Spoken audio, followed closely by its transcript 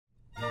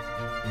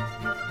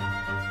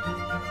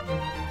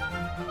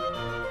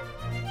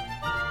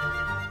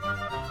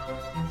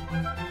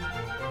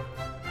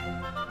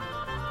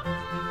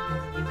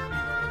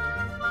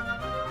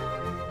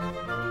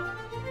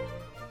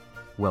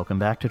Welcome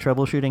back to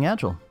Troubleshooting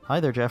Agile. Hi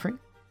there, Jeffrey.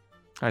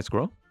 Hi,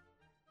 Squirrel.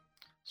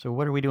 So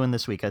what are we doing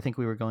this week? I think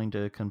we were going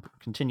to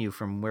continue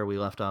from where we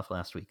left off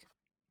last week.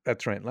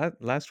 That's right.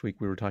 Last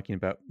week we were talking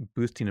about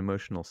boosting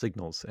emotional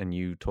signals, and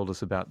you told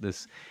us about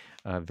this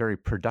very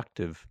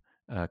productive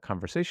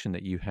conversation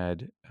that you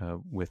had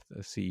with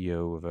a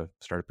CEO of a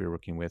startup you're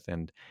working with,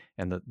 and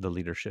the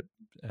leadership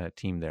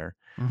team there.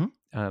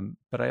 Mm-hmm.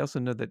 But I also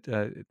know that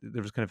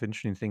there was kind of an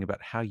interesting thing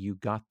about how you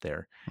got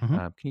there. Mm-hmm.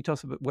 Can you tell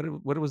us about what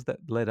it was that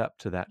led up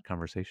to that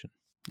conversation?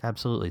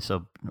 Absolutely.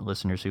 So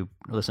listeners who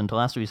listened to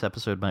last week's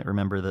episode might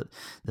remember that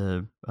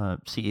the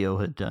CEO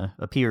had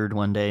appeared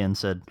one day and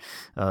said,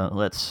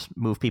 let's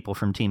move people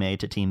from team A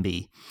to team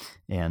B.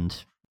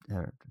 And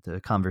the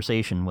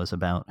conversation was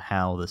about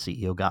how the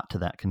CEO got to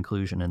that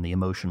conclusion and the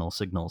emotional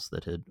signals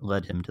that had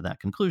led him to that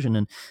conclusion.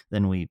 And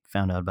then we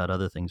found out about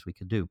other things we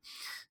could do.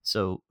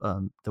 So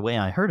the way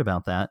I heard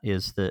about that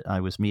is that I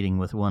was meeting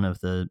with one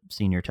of the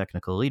senior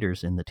technical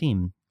leaders in the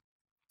team.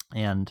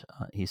 And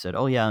he said,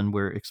 oh, yeah, and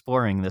we're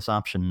exploring this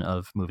option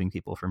of moving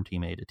people from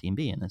team A to team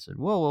B. And I said,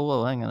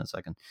 whoa, hang on a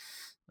second.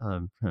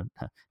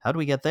 How do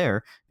we get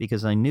there?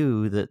 Because I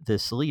knew that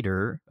this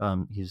leader,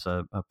 he's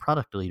a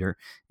product leader,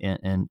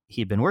 and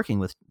he'd been working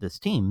with this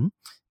team.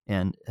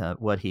 And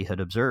what he had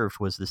observed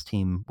was this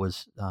team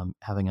was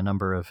having a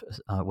number of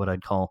what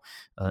I'd call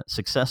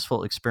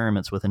successful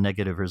experiments with a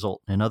negative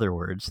result. In other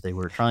words, they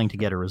were trying to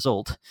get a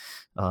result,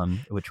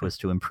 which was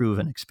to improve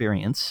an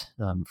experience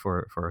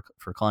for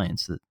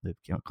clients. That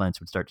clients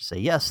would start to say,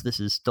 "Yes, this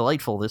is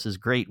delightful. This is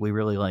great. We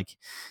really like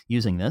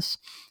using this."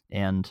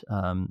 And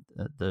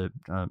the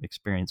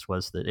experience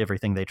was that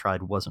everything they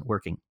tried wasn't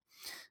working.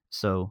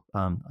 So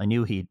I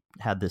knew he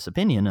had this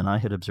opinion, and I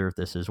had observed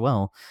this as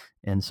well.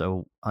 And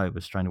so I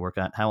was trying to work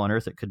out how on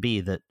earth it could be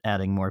that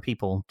adding more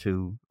people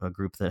to a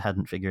group that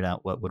hadn't figured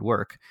out what would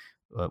work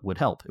would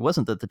help. It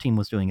wasn't that the team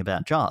was doing a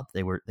bad job.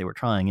 They were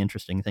trying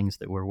interesting things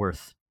that were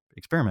worth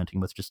experimenting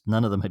with. Just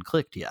none of them had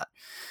clicked yet.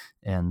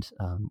 And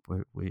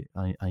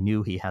I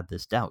knew he had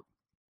this doubt.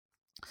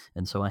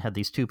 And so I had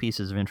these two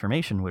pieces of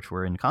information which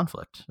were in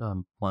conflict.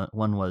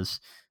 One was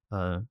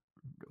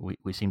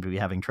we seem to be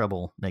having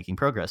trouble making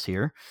progress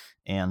here,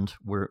 and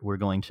we're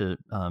going to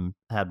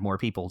add more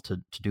people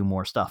to do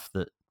more stuff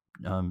that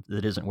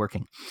isn't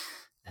working.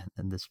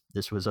 And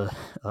this was a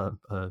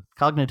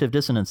cognitive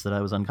dissonance that I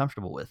was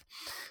uncomfortable with.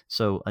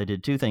 So I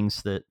did two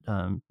things that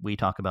we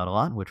talk about a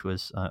lot, which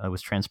was I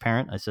was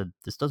transparent. I said,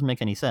 this doesn't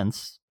make any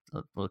sense.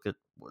 Look at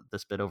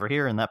this bit over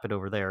here and that bit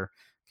over there.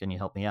 Can you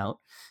help me out?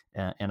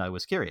 And I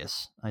was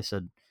curious. I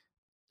said,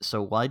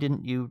 so why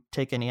didn't you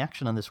take any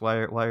action on this? Why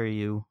are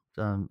you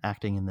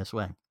acting in this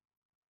way?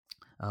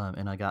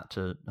 And I got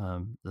to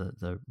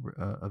the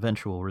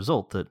eventual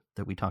result that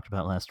we talked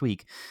about last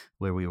week,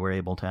 where we were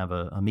able to have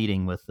a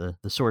meeting with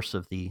the source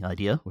of the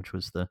idea, which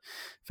was the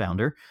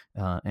founder,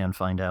 and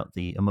find out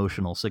the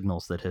emotional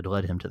signals that had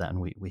led him to that. And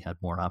we had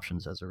more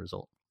options as a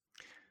result.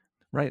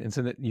 Right, and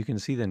so that you can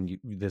see then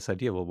this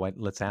idea. Well,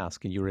 let's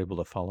ask, and you were able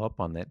to follow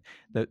up on that.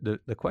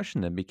 The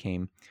question then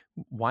became,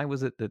 why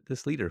was it that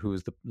this leader, who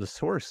was the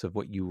source of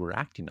what you were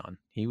acting on,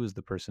 he was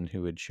the person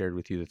who had shared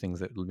with you the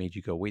things that made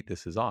you go, wait,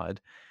 this is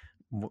odd.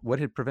 What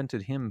had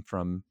prevented him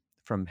from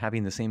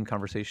having the same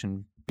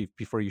conversation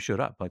before you showed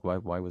up? Like, why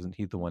wasn't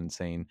he the one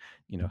saying,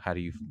 how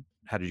did you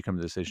come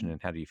to the decision,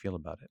 and how do you feel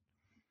about it?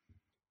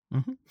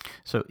 Mm-hmm.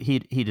 So he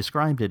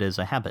described it as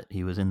a habit.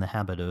 He was in the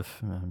habit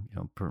of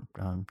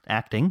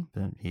acting.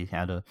 He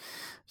had a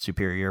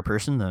superior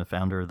person, the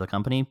founder of the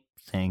company,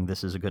 saying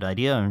this is a good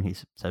idea, and he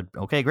said,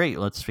 "Okay, great,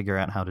 let's figure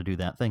out how to do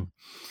that thing."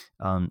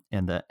 And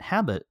that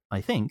habit,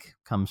 I think,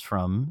 comes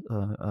from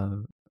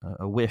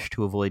a wish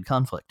to avoid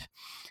conflict,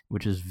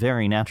 which is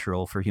very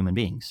natural for human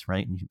beings,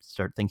 right? And you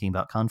start thinking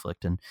about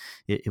conflict, and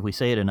if we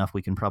say it enough,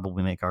 we can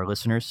probably make our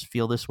listeners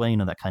feel this way.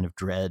 That kind of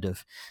dread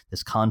of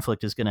this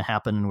conflict is going to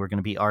happen, and we're going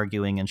to be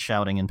arguing and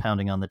shouting and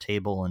pounding on the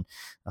table, and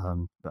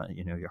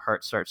your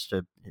heart starts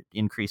to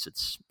increase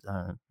its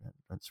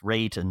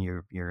rate, and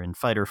you're in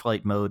fight or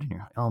flight mode, and you're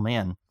like, oh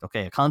man,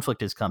 okay, a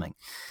conflict is coming.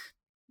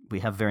 We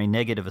have very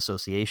negative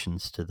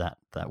associations to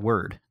that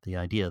word, the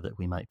idea that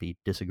we might be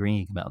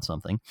disagreeing about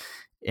something,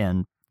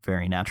 and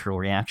very natural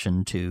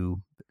reaction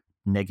to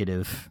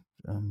negative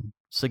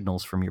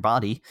signals from your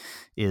body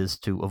is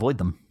to avoid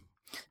them.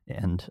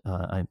 And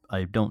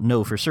I don't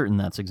know for certain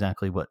that's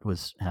exactly what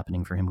was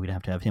happening for him. We'd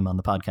have to have him on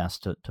the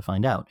podcast to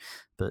find out.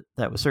 But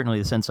that was certainly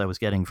the sense I was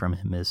getting from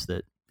him, is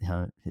that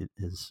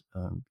his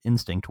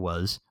instinct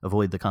was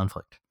avoid the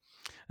conflict.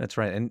 That's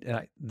right,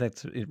 and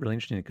that's really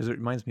interesting because it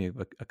reminds me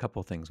of a couple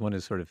of things. One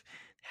is sort of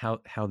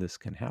how this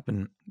can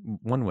happen.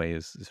 One way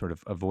is sort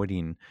of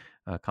avoiding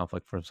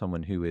conflict from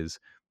someone who is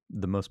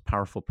the most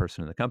powerful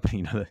person in the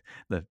company,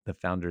 the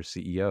founder,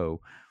 CEO.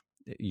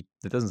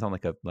 That doesn't sound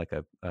like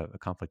a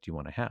conflict you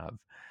want to have.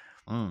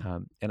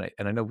 And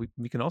I know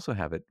we can also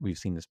have it. We've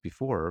seen this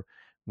before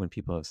when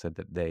people have said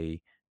that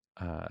they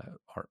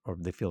or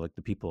they feel like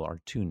the people are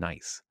too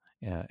nice.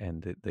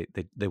 And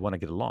they want to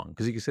get along,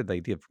 because you said the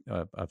idea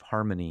of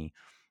harmony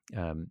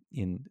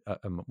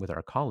with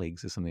our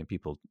colleagues is something that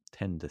people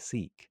tend to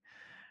seek.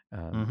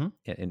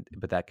 Mm-hmm.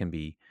 But that can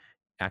be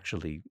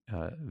actually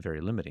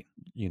very limiting.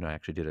 I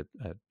actually did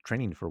a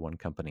training for one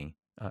company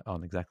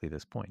on exactly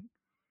this point.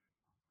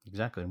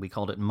 Exactly. And we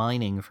called it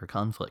mining for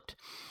conflict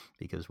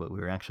because what we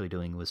were actually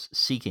doing was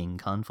seeking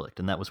conflict.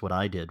 And that was what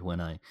I did when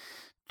I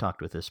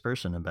talked with this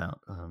person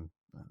about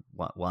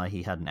why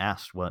he hadn't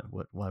asked, why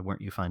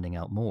weren't you finding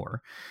out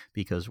more?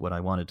 Because what I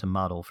wanted to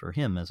model for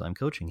him as I'm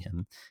coaching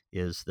him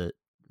is that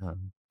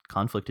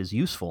conflict is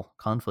useful.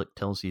 Conflict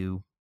tells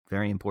you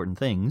very important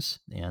things,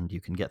 and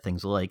you can get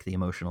things like the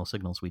emotional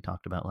signals we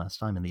talked about last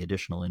time and the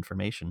additional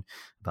information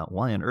about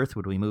why on earth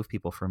would we move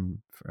people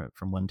from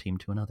one team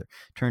to another.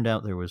 Turned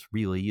out there was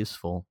really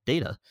useful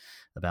data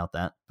about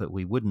that, but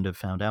we wouldn't have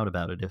found out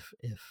about it if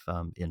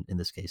in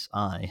this case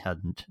I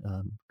hadn't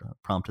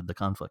prompted the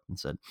conflict and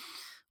said,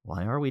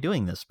 why are we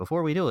doing this?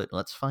 Before we do it,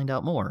 let's find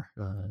out more.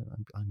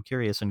 I'm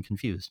curious and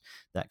confused.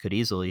 That could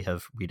easily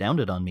have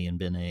redounded on me and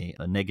been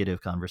a negative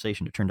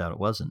conversation. It turned out it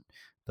wasn't,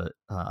 but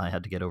I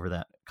had to get over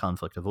that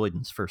conflict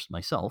avoidance first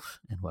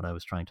myself. And what I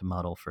was trying to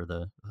model for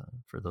the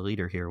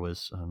leader here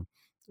was,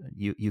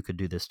 you could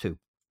do this too.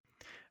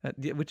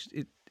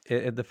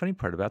 The funny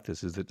part about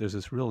this is that there's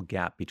this real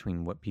gap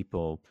between what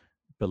people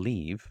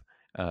believe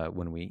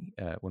when we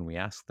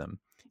ask them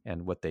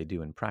and what they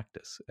do in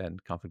practice,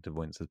 and conflict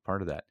avoidance is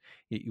part of that.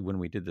 When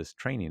we did this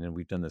training, and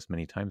we've done this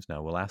many times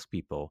now, we'll ask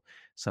people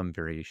some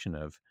variation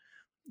of,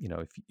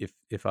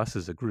 if us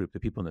as a group, the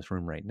people in this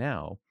room right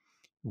now,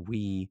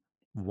 we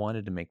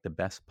wanted to make the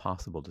best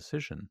possible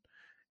decision,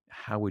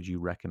 how would you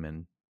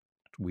recommend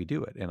we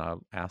do it? And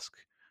I'll ask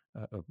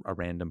a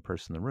random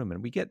person in the room,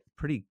 and we get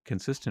pretty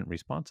consistent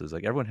responses.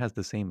 Like, everyone has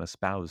the same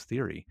espoused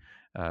theory,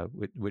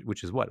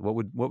 which is what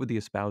would the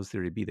espoused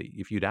theory be? That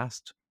if you'd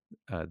asked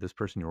this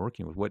person you're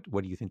working with,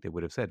 what do you think they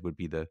would have said would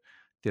be the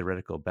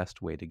theoretical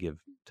best way to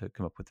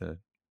come up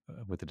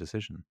with a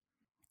decision?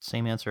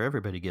 Same answer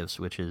everybody gives,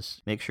 which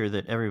is make sure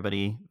that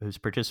everybody who's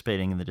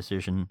participating in the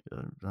decision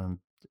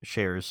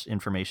shares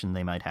information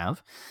they might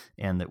have,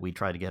 and that we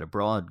try to get a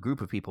broad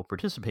group of people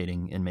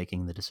participating in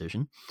making the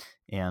decision.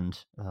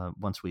 And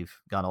once we've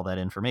got all that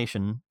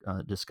information,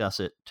 discuss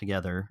it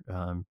together,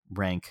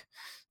 rank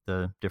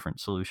the different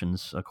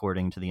solutions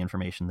according to the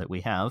information that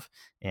we have,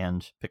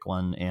 and pick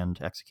one and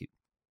execute.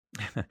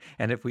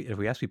 And if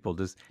we ask people,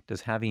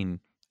 does having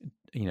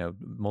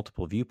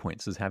multiple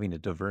viewpoints, does having a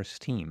diverse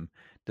team,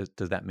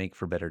 does that make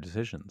for better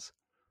decisions?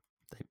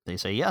 They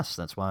say yes.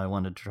 That's why I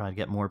wanted to try to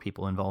get more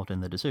people involved in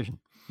the decision.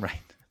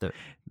 Right.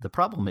 The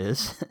problem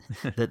is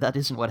that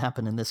isn't what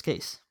happened in this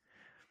case.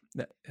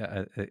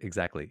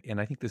 Exactly. And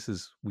I think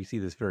we see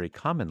this very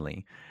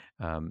commonly.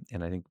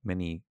 And I think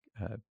many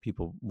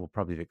people will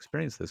probably have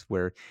experienced this,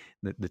 where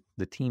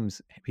the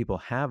teams, people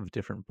have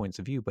different points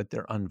of view, but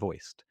they're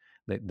unvoiced.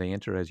 They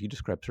enter, as you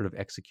described, sort of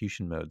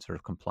execution mode, sort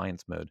of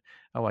compliance mode.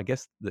 Oh, I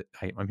guess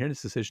I'm hearing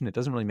this decision. It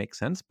doesn't really make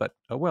sense, but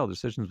oh well, the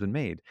decision's been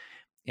made.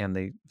 And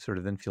they sort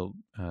of then feel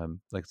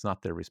like it's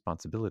not their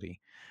responsibility,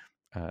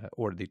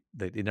 or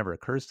it never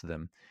occurs to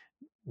them,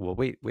 well,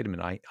 wait a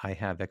minute, I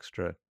have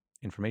extra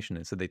information.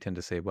 And so they tend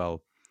to say,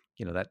 well,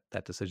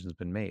 that decision's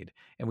been made.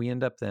 And we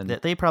end up then,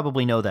 They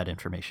probably know that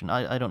information.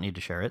 I don't need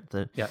to share it.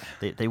 yeah.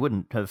 They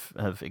wouldn't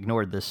have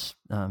ignored this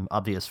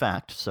obvious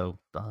fact. So,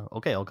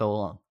 okay, I'll go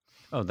along.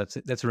 Oh, that's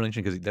really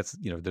interesting, because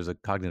there's a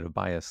cognitive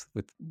bias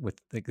with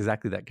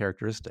exactly that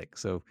characteristic.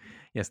 So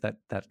yes,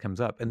 that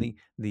comes up, and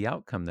the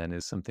outcome then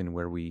is something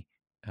where we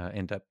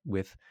end up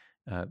with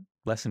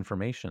less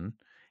information,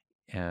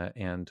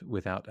 and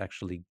without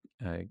actually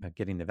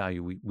getting the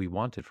value we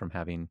wanted from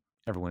having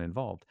everyone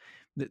involved.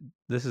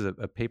 This is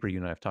a paper you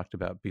and I have talked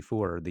about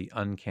before, the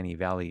uncanny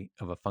valley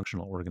of a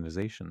functional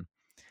organization,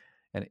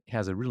 and it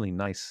has a really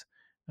nice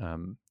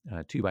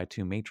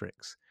 2x2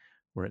 matrix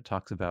where it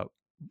talks about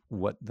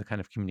what the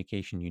kind of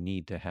communication you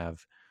need to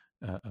have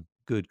a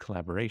good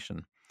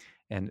collaboration,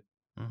 and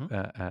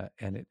Mm-hmm.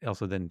 and it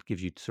also then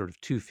gives you sort of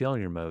two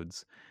failure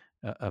modes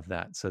of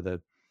that. So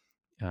the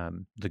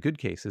good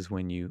case is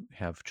when you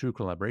have true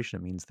collaboration.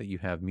 It means that you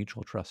have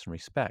mutual trust and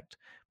respect.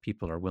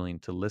 People are willing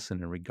to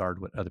listen and regard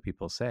what other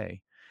people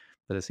say,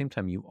 but at the same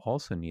time, you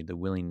also need the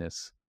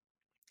willingness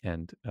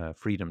and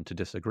freedom to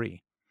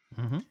disagree.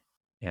 Mm-hmm.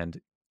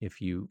 And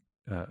if you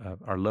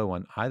are low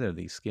on either of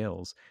these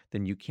scales,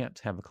 then you can't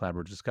have a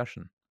collaborative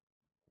discussion.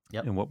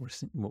 Yep. And what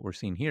we're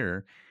seeing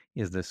here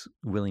is this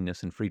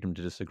willingness and freedom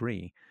to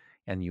disagree,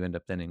 and you end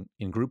up then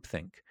in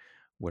groupthink,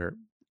 where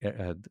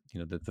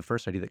the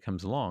first idea that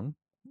comes along,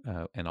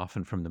 and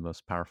often from the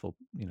most powerful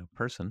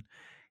person,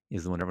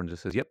 is the one everyone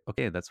just says, "Yep,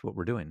 okay, that's what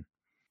we're doing."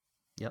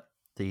 Yep.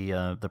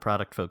 The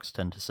product folks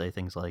tend to say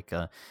things like,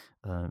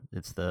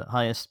 "It's the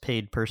highest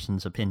paid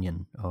person's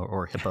opinion,"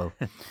 or HIPPO,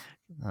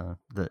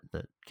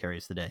 that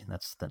carries the day.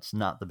 That's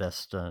not the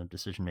best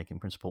decision making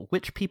principle,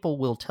 which people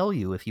will tell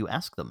you if you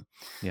ask them.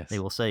 Yes. They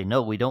will say,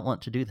 "No, we don't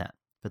want to do that,"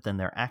 but then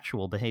their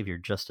actual behavior,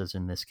 just as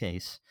in this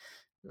case,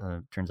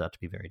 turns out to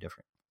be very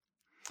different.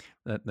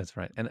 That's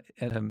right.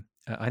 And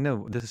I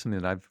know this is something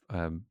that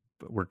I've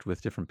worked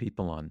with different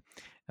people on,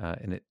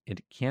 and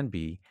it can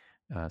be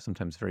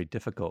sometimes very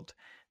difficult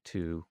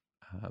to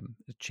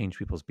change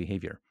people's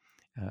behavior.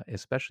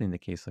 Especially in the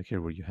case like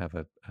here where you have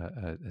a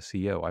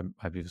CEO.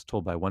 I was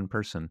told by one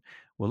person,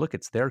 well, look,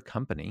 it's their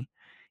company.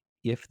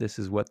 If this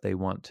is what they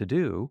want to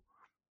do,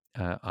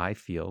 I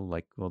feel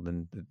like, well,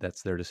 then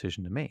that's their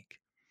decision to make.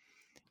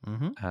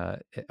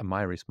 Mm-hmm.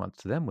 My response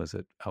to them was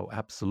that, oh,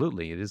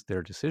 absolutely, it is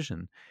their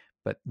decision,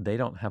 but they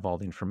don't have all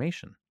the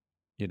information.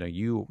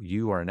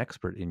 You are an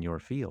expert in your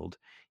field.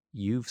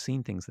 You've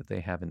seen things that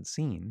they haven't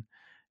seen.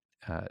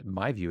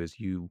 My view is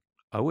you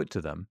owe it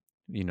to them.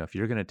 If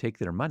you're going to take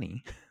their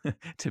money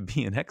to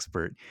be an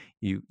expert,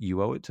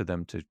 you owe it to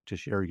them to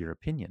share your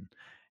opinion.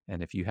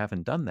 And if you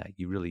haven't done that,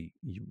 you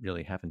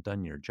really haven't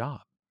done your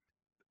job.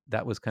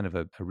 That was kind of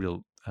a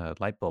real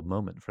light bulb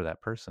moment for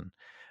that person.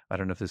 I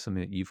don't know if there's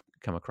something that you've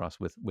come across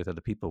with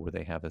other people where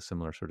they have a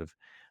similar sort of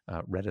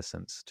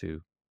reticence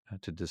to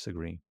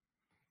disagree.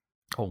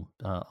 Oh,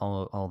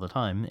 all the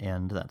time,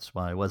 and that's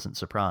why I wasn't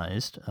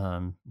surprised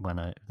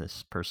when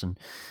this person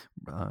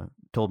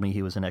told me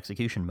he was in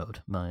execution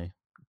mode. My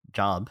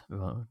job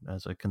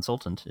as a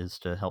consultant is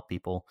to help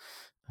people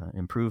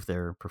improve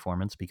their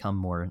performance, become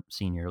more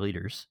senior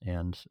leaders,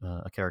 and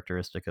a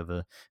characteristic of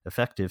a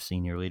effective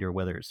senior leader,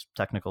 whether it's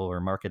technical or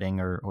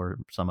marketing or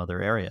some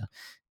other area,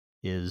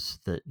 is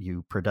that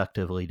you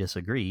productively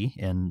disagree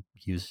and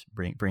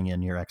bring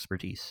in your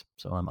expertise.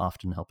 So I'm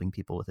often helping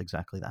people with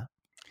exactly that.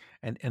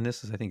 And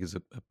this is, I think, is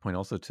a point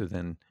also to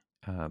then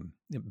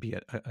be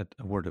a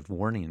word of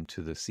warning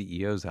to the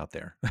CEOs out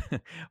there,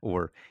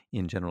 or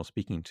in general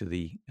speaking to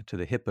the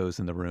hippos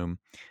in the room,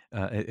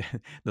 the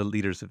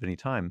leaders of any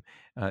time.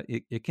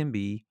 It can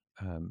be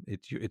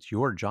it's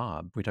your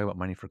job. We talk about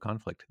mining for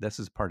conflict. This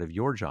is part of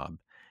your job,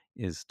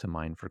 is to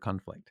mine for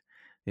conflict.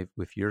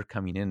 If you're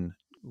coming in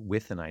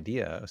with an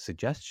idea, a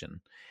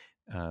suggestion,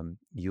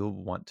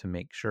 you'll want to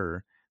make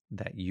sure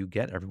that you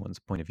get everyone's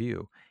point of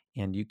view,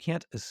 and you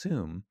can't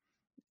assume,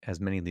 as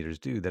many leaders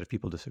do, that if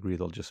people disagree,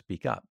 they'll just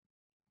speak up.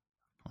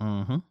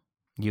 Mm-hmm.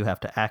 You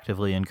have to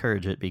actively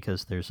encourage it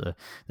because there's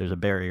a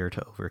barrier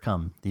to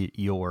overcome.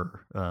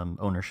 Your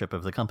ownership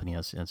of the company,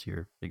 as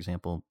your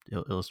example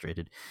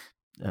illustrated,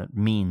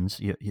 means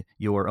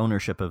your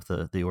ownership of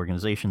the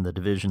organization, the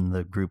division,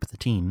 the group, the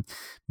team,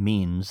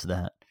 means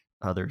that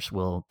others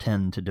will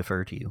tend to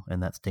defer to you,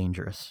 and that's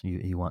dangerous.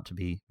 You want to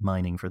be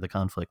mining for the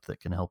conflict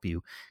that can help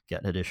you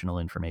get additional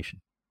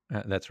information.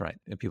 That's right.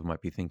 And people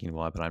might be thinking,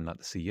 well, but I'm not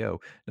the CEO.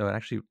 No, it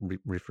actually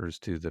refers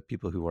to the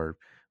people who are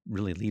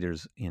really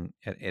leaders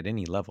at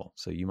any level.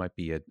 So you might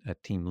be a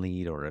team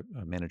lead or a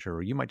manager,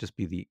 or you might just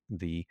be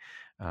the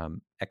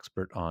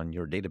expert on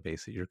your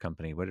database at your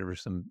company, whatever,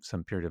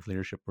 some period of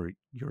leadership where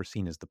you're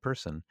seen as the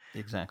person.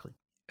 Exactly.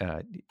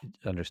 Uh,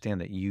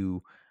 Understand that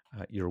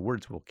your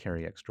words will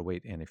carry extra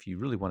weight, and if you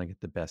really want to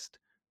get the best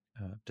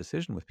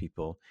decision with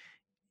people,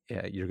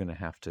 you're going to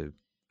have to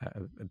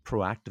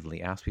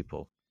proactively ask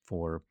people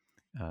for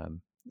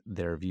um,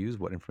 their views,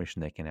 what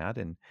information they can add,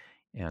 and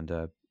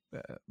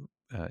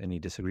any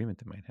disagreement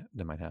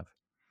they might have.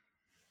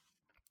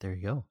 There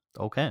you go.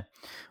 Okay.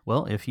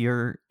 Well, if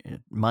you're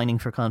mining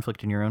for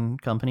conflict in your own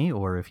company,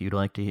 or if you'd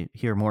like to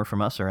hear more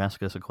from us or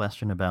ask us a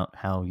question about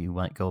how you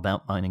might go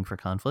about mining for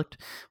conflict,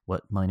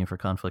 what mining for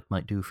conflict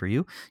might do for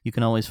you, you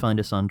can always find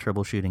us on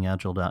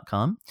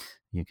troubleshootingagile.com.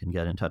 You can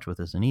get in touch with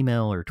us in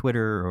email or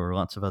Twitter or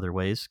lots of other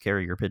ways.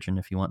 Carry your pigeon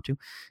if you want to.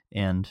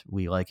 And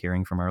we like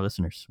hearing from our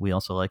listeners. We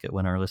also like it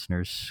when our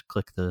listeners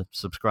click the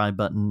subscribe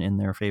button in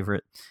their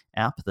favorite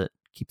app that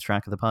keeps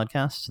track of the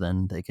podcast.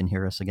 Then they can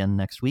hear us again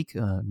next week,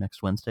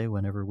 next Wednesday,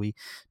 whenever we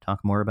talk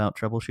more about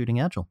troubleshooting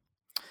Agile.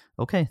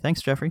 Okay,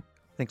 thanks, Jeffrey.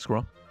 Thanks,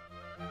 Squirrel.